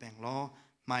ลมแปงล้อ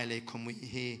ไม่เลยขมุย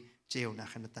เฮเจ้านัก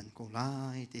ขันตันกูไล่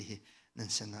ที่นั่น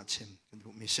เสนาเชมกันดู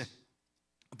มิเช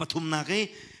ปฐุมนักเฮ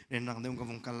เรียนรังเดิมกับ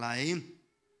วงการไล่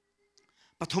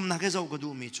ปฐุมนักเฮเจ้าก็ดู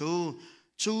มิ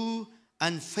จู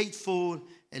unfaithful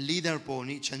leader ป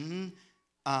นี่ฉัน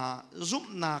ซุป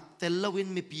นักแต่ละวิน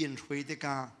ไม่เปลี่ยนช่วยเด็ก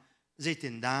ใจเต็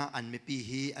นดาอันไม่ปี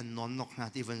ฮีอันนอนนกนา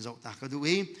ที่วันเจ้าตาก็ดู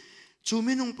จูไ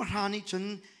ม่นุ่งประธานี่ฉัน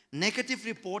negative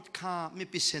report ค่ะไม่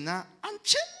พิเศษนะอันเ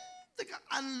ช่นแต่ก็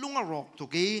อันลุงอรอกทุ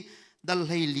กดัลเ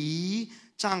ฮลี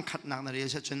จ้างขัดนักนาเรียน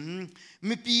ฉันไ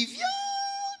ม่ปีวิญ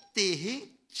เตะ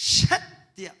ชัด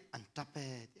เดียอันตาเป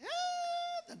ด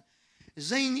ใ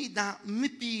จนี่ดาไม่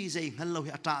ปีใจงั้นเรา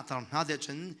อัตราตามหาเดีย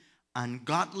ฉัน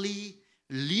ungodly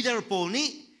leader ปนี่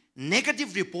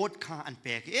negative report ค่ะอันแป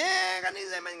ลกกันนี่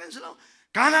ใจมันกันสิเรา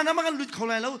การนั้นมันกันหลุดเขา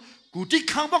เลยแล้วกูที่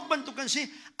ข้างบอกบรรทุกกันสิ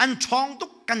อันช่องตุ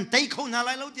กกันเตะเขาหน้าเล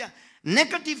ยแล้วเดีย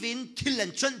negative in ที่เล่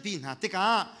นชนปีหน้าติกา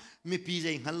ไม่ปีใจ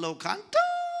งั้นเราขันท้า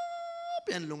เ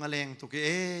ป็นลุงอะไรตุก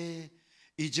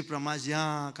อียิปต์รามาจ้า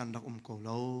กันรักเขาเร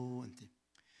าอันที่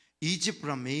อียิปต์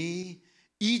รา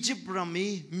มี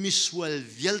มิสเวล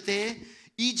เวลเต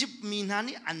อียิปต์มีนา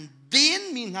นี่อันเดน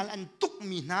มีนาอันตุก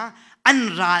มีนาอัน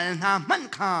รัลนามัน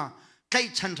ค่ะใคร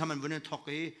ฉันทำมันวันนี้ทอก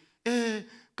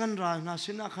กันรัลนา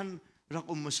สินะคันรัก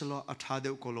มุสลิมอัฐาเด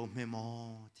วโกโลเมมอ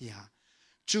ที่ฮะ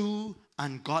จู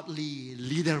ungodly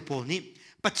leader ปนี่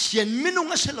ปัจเจียนไม่นุ่ง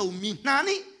อาศัยเรามีนา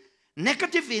นี่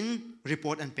negative in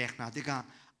report อันแปลกนาที่กา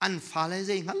อันฟ้าเลยใจ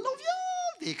งั้นเราเยอ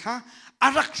ะดีค่ะอา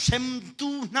รักเซมตู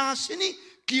นาสินี่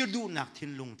กีรดูนักทิ้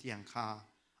งลงเตียงค่ะ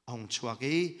องชัว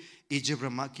กีอียิป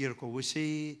ต์มากีรโกวิซี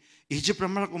อียิป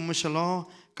ต์มากุมมุสลอ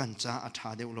กันจะอัฐา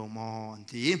เดวโลมอน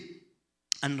ที่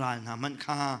อันรายนามัน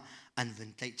ค่ะอันเว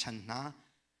นใจฉันนะ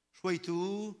ช่วยตู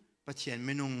ปะเทียนเม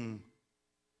นุง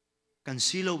กัน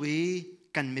ซีโลวี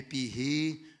กันไม่ปีฮี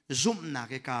ซุ่มนั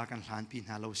กการกันหลานปีน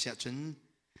าเราเสียจน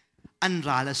อันร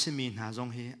าละสมีนาจง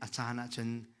เฮอาจารย์จน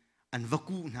อันว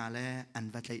กูนาและอัน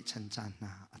วัดใจฉันจานน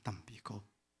าอตัมปีโก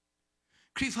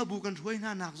คริฟบูกันช่วยน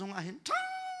านักจงอาเห็นท้า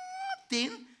ตี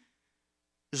น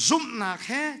ซุ่มนักแ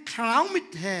ค่คราวมิด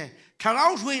แห่ครา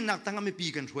วช่วยนักตั้งไม่ปี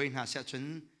กันช่วยนาเสียจน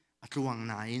อัตลวง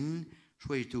นายน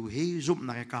ช่วยตูเฮซุ่ม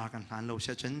นักการกันหลานเราเ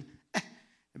สียจน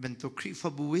เป็นตัวคริฟ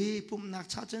บูเฮปุ่มนัก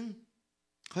ชาจน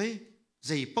เฮ้ยใจ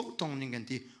ปุ๊บตรงนี้กัน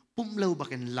ที่ปุ่มเราบัก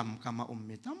กันลำกามาอม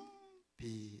มิตัม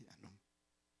ปี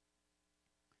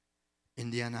อิน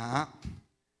เดียนะ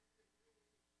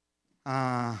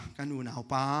กันอุ่นเอา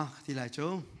ปลาที่ไรเจ้า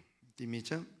ที่มีเ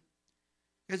จ้า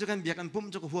ก็จะกันเบียกันปุ่ม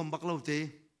จะก็ห่วงบักเราตี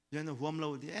ยันห่วงเรา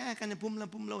ตีกันปุ่มเร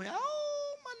าเอ้า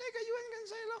มันเลยก็ยุ่งกัน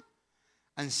ใส่เรา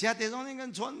อันเสียแต่ตรงนี้กั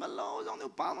นชนมาเราตรงนี้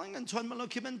ปลาตรงนี้กันชนมาเรา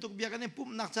คิดเป็นตุกเบียกันในปุ่ม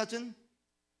นักจัดจน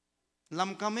ล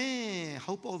ำกาเม่เข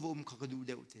าปอวเขาก็ดูเ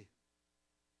ดียวตี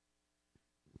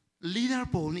ลีดเดอร์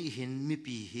โพนี่เห็นมี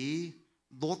ปีฮี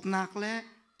โดดนักและ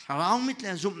เราไม่เ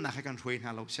ล่นซุ่มนักให้กันช่วยน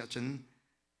ะเราเสียจน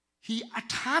ฮีอั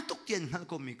ฐาตุกเตียนนั่น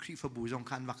ก็มีคริฟบูจง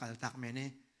คันวักกันตักเมเน่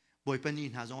บอยปนี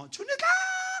นะจงชุนกั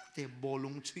กแต่บอล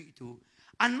งช่วยตู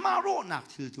อันมาโรนัก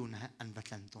ทิลตูนะอันบั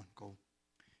ตรตอนก็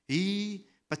ฮี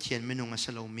ปะเทียนเมนุงส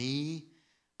โลมี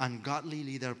อัน godly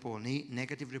leader โพนี่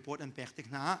negative report อันแปลกติก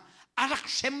นะอารัก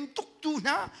เซมตุกตูน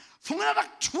ะฟงอารัก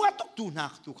ชัวตุกตูนั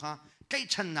กตุค่ะใกล้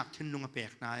ฉันนักทิลลุงแปล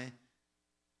กนาย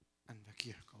อันบักเกี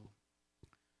ยร์เขา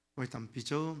ไว้ทำพิ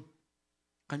จู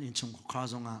กันอินชงข้า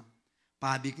จงอ่ะป่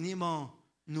าบิกนี่มอ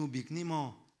นูบิกนี่มอ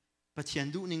ปะเทียน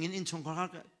ดูนิ่งอินชงข้า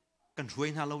กันช่วย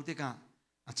หาเราติกะ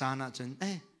อาจารย์นะจันเ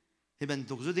ให้เป็น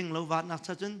ตุกจุดดิ่งเราวัดนัก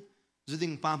จันจุดดิ่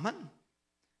งป่ามัน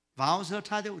ว้าวเสือ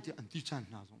ท่าเดียวที่อันที่ฉัน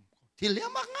น่าสงที่เลี้ยง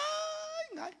มากง่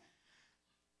าย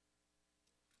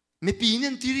ไม่ปี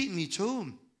นั้นที่ริมีโชม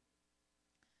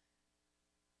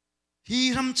ฮี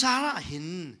รำชาละเห็น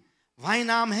ไว้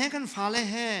น้ำแห่กันฟ้าเลย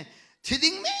แห่ที่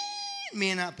ดิ่งเม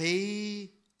น่าไป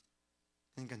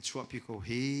นั่นกันชัวพิโกเฮ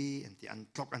อันที่อัน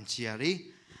ตกอันเชียรี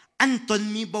อันตน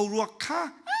มีบรัวข้า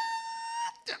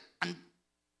อัน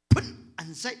พุ่นอัน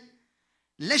ใจ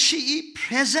และชี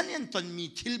present อันตนมี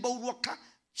ทิลบรัวข้า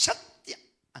ชัดเดีย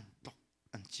อันตก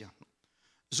อันเชีย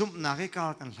ซุ่มนักการ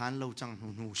กันหลานเราจัง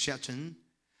หูเสียจน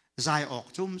ใจออก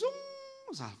จุ่ม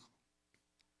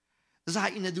ใจ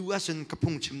อินดูว่าฉันกระ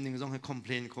พุ้งชิมหนึ่งต้องให้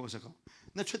complain เขาสักเขา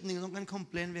นั่นชุดหนึ่งต้องกัน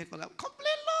complain เวก็แล้ว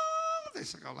complain ลงแต่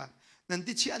สักเขาละนั่น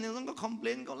ที่เชียหนึ่งต้องก็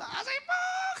complain เขาละอะไรบ้า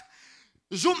ง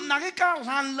ซุ่มนักการห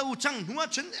ลานเราจังหัว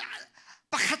ฉัน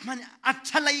ประคัดมันอัด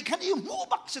ทะเลขันอีหู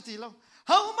บักสติเราเ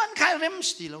ขามันขายเร็มส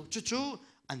ติเราจู่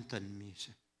ๆอันตันมีใ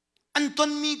ช่อันตั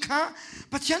นมีค่ะ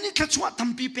ปัจจัยนี้ขัดชัวท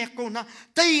ำปีเปกกูนะ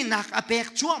ตีนักอเปก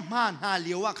ชัวมาหาเ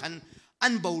ลี้ยวขันอั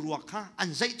นเบารัวค่ะอัน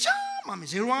ใจจ้ามาไม่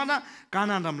ใช่รัวนะการ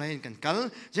นำรำไรกันกัล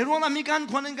เจรัวนะมีการ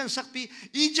ควันกันสักปี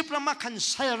อียิปต์มาขัน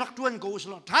ใส่รักตัวนกูส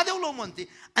ละท้าเดียวลงมันที่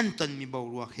อันตันมีเบา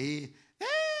รัวเฮ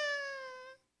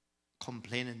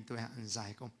complain ตัวอันใจ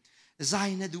ก็ใจ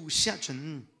น่ะดูเสียจน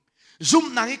ซุ่ม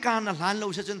นักการน่ะหลานเรา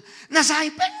เสียจนน่ะใจ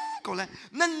เป็นก็แล้ว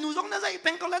นั่นหนูต้องน่ะใจเป็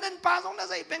นก็แล้วนั่นป้าต้องน่ะ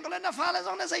ใจเป็นก็แล้วน่ะฟ้าแล้ว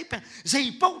ต้องน่ะใจเป็นใจ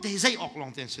เป้าแต่ใจออกลอง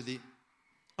เตียนสิดี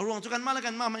เอาลองจุกันมาแล้ว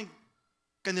กันมามัน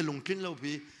กันในลงคลิ้นเรา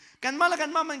พี่กันมาแล้วกัน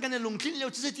มามันกันในลงคลิ้นเรา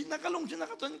จะที่นักก็ลงที่นัก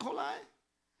ก็ต้นเขาเลย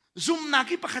ซุ่มนัก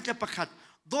ที่ประคัดจะประคัด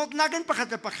โดดนักกันประคัด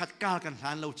จะประคัดการกันหล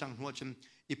านเราจังหัวจน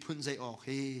อีพุ่นใจออกใ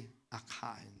ห้อาค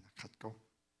ายขัดก็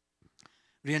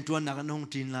เรียนตัวนักนง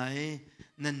จีนไหล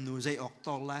นั่นหนูใจออกต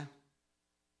อกแล้ว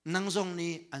นั่งทรง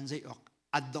นี้อันใจออก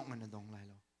อัดดองอันดองไหล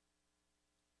เรา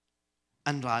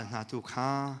อันร้านหาทุกข้า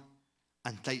อั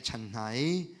นใจฉันไหน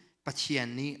ปัจเจียน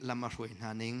นี้ละมาช่วยหา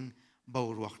นิ่งเบา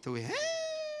รวกตัวเฮ้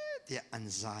เดี๋ยวอัน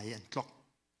ใจอันกลอก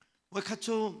ว่าข้า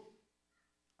จู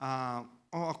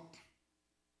ออก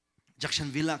จากฉัน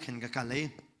วิลาเห็นกันเลย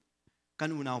กัน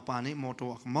อุณเอาปานี้มอตั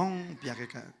วมองเปียก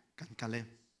กันเลย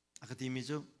อากาศมี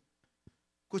จู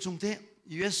กูจงเตะ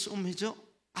US ฮิโจ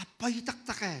apa tak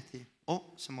tak ti oh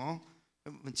semua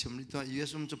macam itu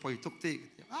USจะปล่อยตุกติ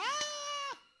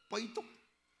ปล่อยตุก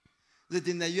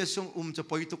jadi na USจะ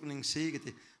ปล่อยตุกหนึ่งสิกัน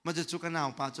ทีมันจะจุกันเอ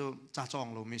าป้าจะจ่าจอง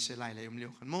โลมีเสียหลายเลยเลี้ย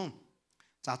วขันมุ่ง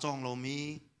จ่าจองโลมี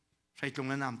ใช้ตรง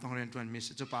นั้นนำต้องเรียนตัวมีเ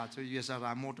สียจะป้าจะ US อะไร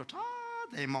หมดท่า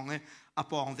แต่มองไอ้อา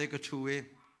ปองเด็กก็ช่วย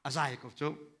อาศัยก็จุ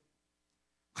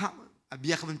ข้า เบี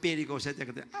ยร์มันเปรี้ยก็เสร็จ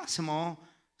ก็แต่สมอ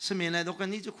สมัยไหนดอกกัน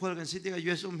นี้จะควรกันสิที่ก็ยู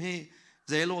เอสเฮเ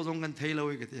จโลจงกันไทยเรา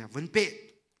อีกแต่วันเป๊ะ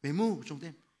ไม่มูจงเต็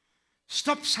ม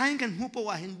stop sign กันหูป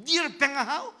ว่าเห็นดีร์เป็นอะไ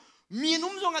รมี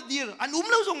นุ่มจงอ่ะดีร์อัน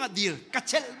เราจงอ่ะดีร์กัดเ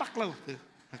ชลบักเรา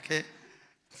โอเค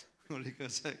โอ้ยก็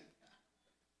ใช่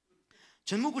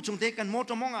ฉันมูกูจงเตะกันมอ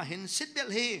ตมองอ่ะเห็นสิทธิ์เบล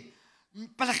เฮ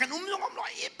ปลักกันจงร้อ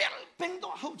ยเบลเป็นตั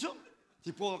วเขาจง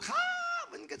ที่พอข้า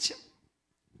มันกัดเชล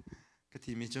ก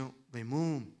ที่มีเจ้าไม่มู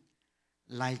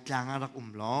ลายกลางอารัก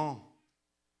ล้อ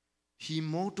ฮี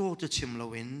โมโตจะชิมเรา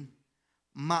เห็น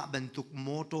มาบรรทุกโม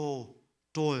โต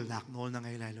โตลหนักโนนยังไง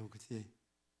ไรเราก็ที่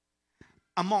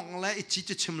มองแล้วอิจิ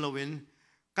จะชิมเราเห็น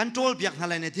กันโตลเบียกอะ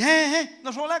ไรเนี่ยเฮ้เฮ้เรา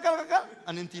โตแล้วกัน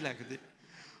อันนี้ที่ไรก็ที่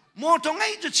โมโตไง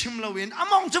จะชิมเราเห็น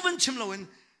มองจะเป็นชิมเราเห็น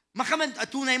มาคำนั้น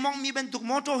ตัวไหนมองมีบรรทุกโ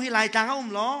มโตให้ลายกลางอา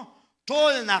ล้อโต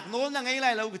ลหนักโนนยังไงไร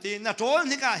เราก็ที่น่ะโตล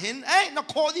นี่ก็เห็นน่ะ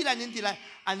โคที่ไรนี่ที่ไร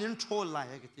อันนี้โตลไร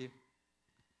ก็ที่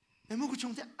ไอ้มุกช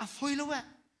งที่ฟอยแล้วเว้ย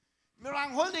มีราง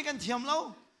หอลในกันเทียมเรา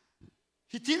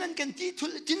ที่นั่นกันที่ทุ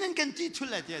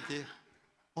เลยเดีย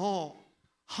โอ้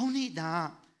เฮานี่ด่า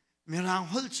มีราง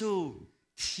หอลจู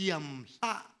เทียมล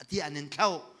ะที่อันนั้นเขา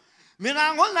มีรา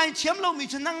งหอลในเทียมเรามี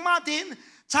ชนังมาติน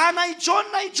ชาในจน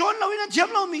เราในเทียม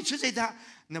เรามีชื่อเสียดา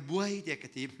นบวยเดียก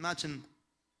ติมาจน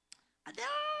เดี๋ย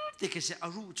วที่เขาเสียอา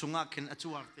รูจงอาเข็นอจ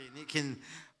วบเตนี่เข็น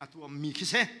อตัวมีเขา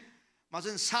เสียมาจ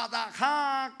นซาดาข้า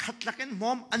ขัดลักกันม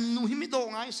อมอันนู้นไม่โดน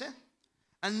ไงเสีย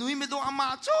อันนู้นไม่โดนอามา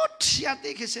จุดเชียร์เ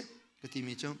ด็กเสียก็ที่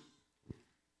มีจ้อง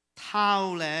เท้า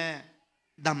แหละ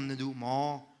ดำนดูหมอ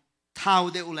เท้า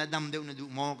เดียวแหละดำเดียวนดู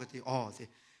หมอก็ที่อ๋อสิ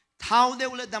เท้าเดีย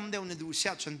วแหละดำเดียวนดูเสี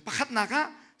ยจนประคัดนักะ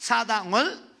ซาดางอล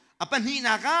อปันฮี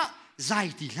นักะใจ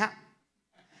ตีละ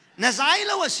น่าใจแ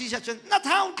ล้วว่าสิเสียจนน่าเ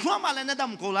ท้าคล้ามาเลยน่าด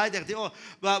ำโกไลเด็กที่โอ้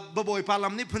บ่อยพาล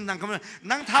ำนี่พึ่งดังคำนั้น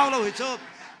นั่งเท้าเราเห็นจ้า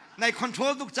ในคอนโทร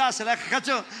ลทุกจ้าเสร็จแล้วก็จ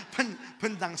ะพึ่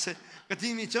งดังเสร็จก็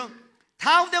ที่มีจ้าเ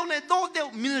ท้าเดียวเลยโตเดียว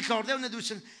มิลคอร์เดียวเนี่ยดู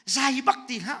ฉันใจบัก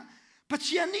ตีละปัจ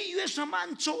จัยนี้ยูเอสมัน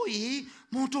โจย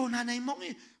โมโตนาในมอง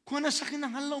นี่ควรจะสักนั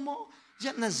งฮัลโหลโม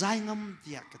ยันน่าใจงามเ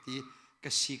ดียกที่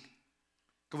ก็สิก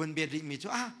ก็วันเบียดมีจ้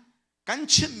ากัน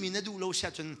ชิมมีนะดูเราเสีย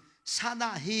จนซาดา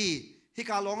ฮี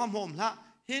กาลองมอมละ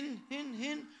เห็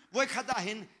นไว้ขัดเ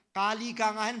ห็นกาลีกา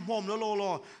งเห็นมอมโล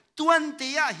ตัวนี้เตี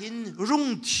ยหินรุ่ง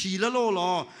ชีละโล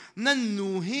นั่นหนู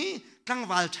ฮีกัง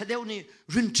วาลชะเดียวนี่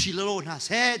รุ่งชีละโลนะเส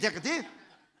ด็จกันที่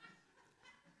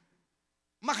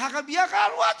มาขากเบียกา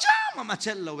รว่าจ้ามาเช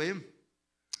ลเราเอง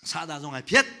ซาดาจงไอเ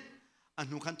พียดอัน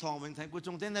นู้ขันทองเป็นไทยกุจ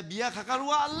งเต้นเบียขาก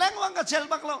ว่าแรงวังกับเชล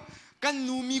บักเรากันห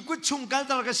นูมีกุชุมกัน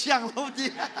ตลอดกับเสียงเราดี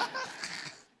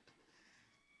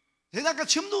เห็นกับ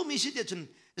ชิมดูมีสิเดียจน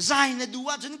ใจเนี่ยดู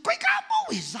ว่าจนก้อยกาบุ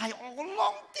ยใจออกลอ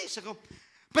งตีสัก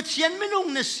ปัจจัยไม่ลง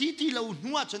ในสิที่เรา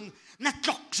หัวจนน่าจ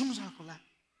กสงสารเขาละ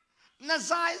น่าใ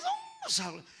จสงสา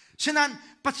รฉะนั้น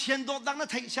ปัจจัยโดดดังน่า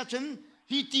ไทยชัดจน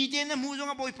ฮีตีเดนมูจง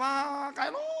อาบอยปากาย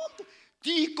ล้ม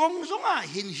ตีกงจงอา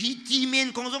เห็นฮีตีเมน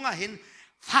กงจงอาเห็น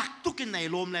ฟักตุกินใน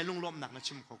ลมในลุงลมหนักนะ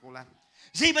ชิมเขาละ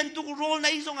ใจบรรทุกโรลใน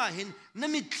จงอาเห็นนั่น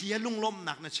มีเคลียลุงลมห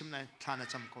นักนะชิมในทานะ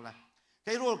จำเขาละไก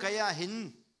โรลไกยาเห็น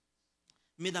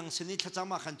มีดังสนิทจะ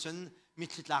มาขันจนมี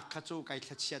ทิศหลักขจูไก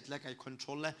ทัดเชียดและไกคอนโทร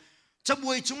ลและจะบ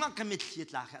วยจงอ่ะก็มีทิศ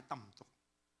หลักแค่ต่ำตุก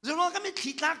จะรู้ก็มี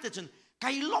ทิศหลักแต่จนไก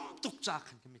ล้มตุกจาก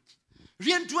กันก็มีเ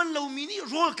รียนจวนเรามีนี่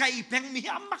โรลไกแพงมี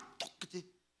อามักตุกที่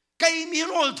ไกมีโ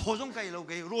รลโถจงไกเรา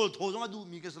ไกโรลโถจงดู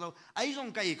มีกันเราไอ้จง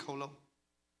ไกเขาเรา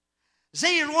ใจ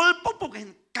โรลปุ๊บเห็น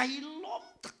ไกล้ม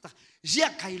ตักเรีย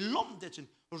กไกล้มแต่จน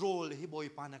โรลให้บอย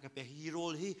ปานักไปฮีโร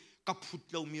ลให้กับพุทธ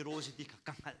เรามีโรลสิที่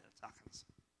กังหันจากกัน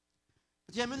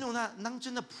เจ้าไม่รู้นะนั่งจ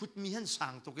นน่ะพุทธมีหันสั่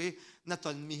งตัวเองน่ะตอ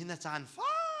นมีหันจานฟ้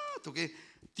าตัวเอง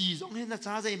ตีจงเห็นน่ะ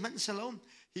จ้าใจมันเสลม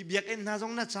ฮิเบียกเอ็นน่ะจ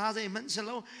งน่ะจ้าใจมันเสล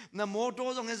มน่ะโมโต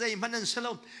จงเห็นใจมันนั่นเสล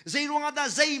มใจรวงอาดา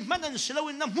ใจมันนั่นเสลม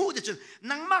น่ะมูเดช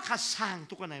นั่งมาขัดสั่ง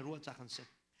ตัวกันในรัวจากกันเสร็จ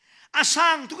อา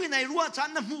สั่งตัวกันในรัวจาก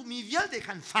น่ะมูมีเวลเด็ก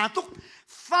ขันฟ้าตุก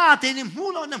ฟ้าเตนิมู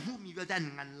เราน่ะมูมีเวลแต่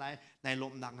งันไล่ในล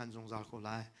มดังกันจงจาโคไล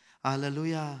ฮาเลลู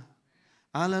ยา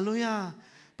ฮาเลลูยา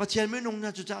ปัจจัยไม่นงน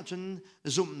ะจุจ้าจน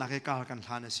ซุ่มนักการกันท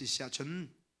านสิเสียจน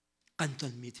กันตอ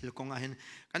นมีทิลกงอาเห็น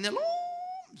กันเนี่ยล้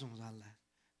มสงสารเลย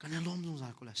กันเนี่ยล้มสงสา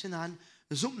รกูเลยเช่นนั้น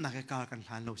ซุ่มนักการกันท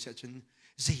านเราเสียจน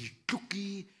ใจทุ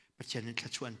กี้ปัจจัยนี้ข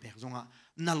ชวนแปลกสงอ่ะ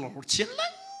นั่นหลอกเชียนลั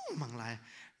งมังไร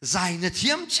ใจเนี่ยเที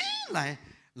ยมชี้ไร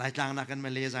หลายต่างนักกันมา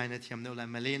เลใจเนี่ยเทียมเดียวเลย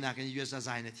มาเลนักกันยูเอสใจ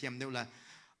เนี่ยเทียมเดียวเลย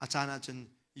อาจารย์อาจารย์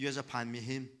ยูเอสผ่านมี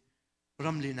หิมร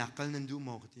ำลีนักกันนั่นดู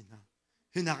มองกันนะ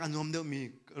เห็นนักอันนอมเดียวมี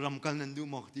รำกันนั่นดู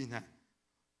หมอกดีนะ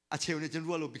อาเชลเนี่ยจะรู้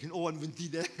ว่าเราไปขึ้นโอนวันที่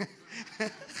แดง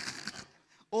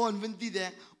โอนวันที่แด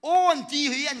งโอนที่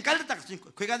เฮียนกันตักสิ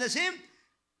คุยกันได้สิ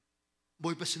บอ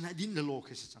ยภาษาดินละโลก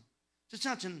เสียจังจะจ้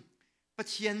าจนปะ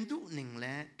เทียนดูหนึ่งแหล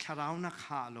ะคาราวนัก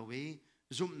ข่าเราเว้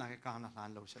ซุ่มนักการหลาน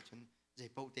เราสักชนใจ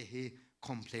เป้าเตะค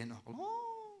อมเพลนออกล้อ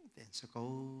งเต็นสกู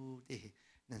เตะ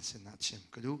นั่นสนัดเชื่อม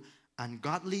ก็ดู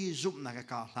ungodly ซุ่มนัก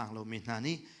การหลังเรามีนา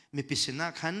นี่มีพิษณะ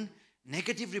ขัน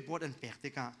negative report อันแปลกติ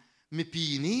กามีปี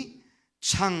นี้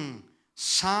ช่าง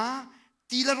สา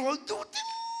ตีละร้อยดู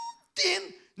เต็น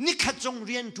นี่ขัดจงเ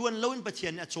รียนทวนเล่าอินปะเทีย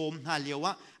นอโจมหาเลียวว่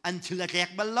าอันที่ละแกก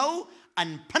บัลเล่าอัน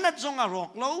พนัดจงอารอ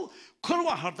กเล่าคน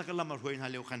ว่าหาตะกละมารวยหา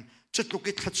เลียวกันจุดลุ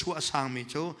กิดขัดชัวสางมี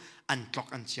โจอันตอก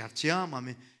อันเสียเจียมา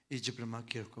มีอิจิบรมา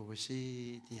เกี่ยวกับวิสิ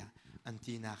ที่อัน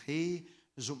ที่นักฮี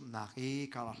ซุ่มนักฮี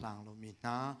การหลังเรามีน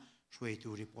าช่วยดู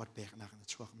รีพอร์ตแบกนัก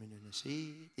ช่วยมีนุนสิ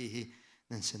ที่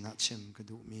นั่นสนัดเชื่อมก็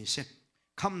ดูมีเส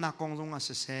คำนักกองจงอา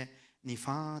ศัยนิ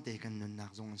ฟ้าเด็กันนุนนั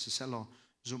กจงอาศัยเรา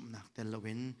ซุ่มนักแต่ละเ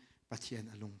ว้นปะเทียน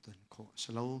อลงตนโคส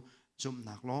โลซุ่ม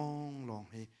นักลอง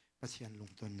ให้ปะเทียนลง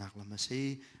ตนนักละมาสิ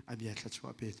อาเบียดละชัว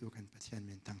เปตูกันปะเทียนเม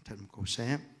นตังทันโคเซ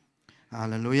ฮา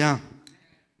เลลูยา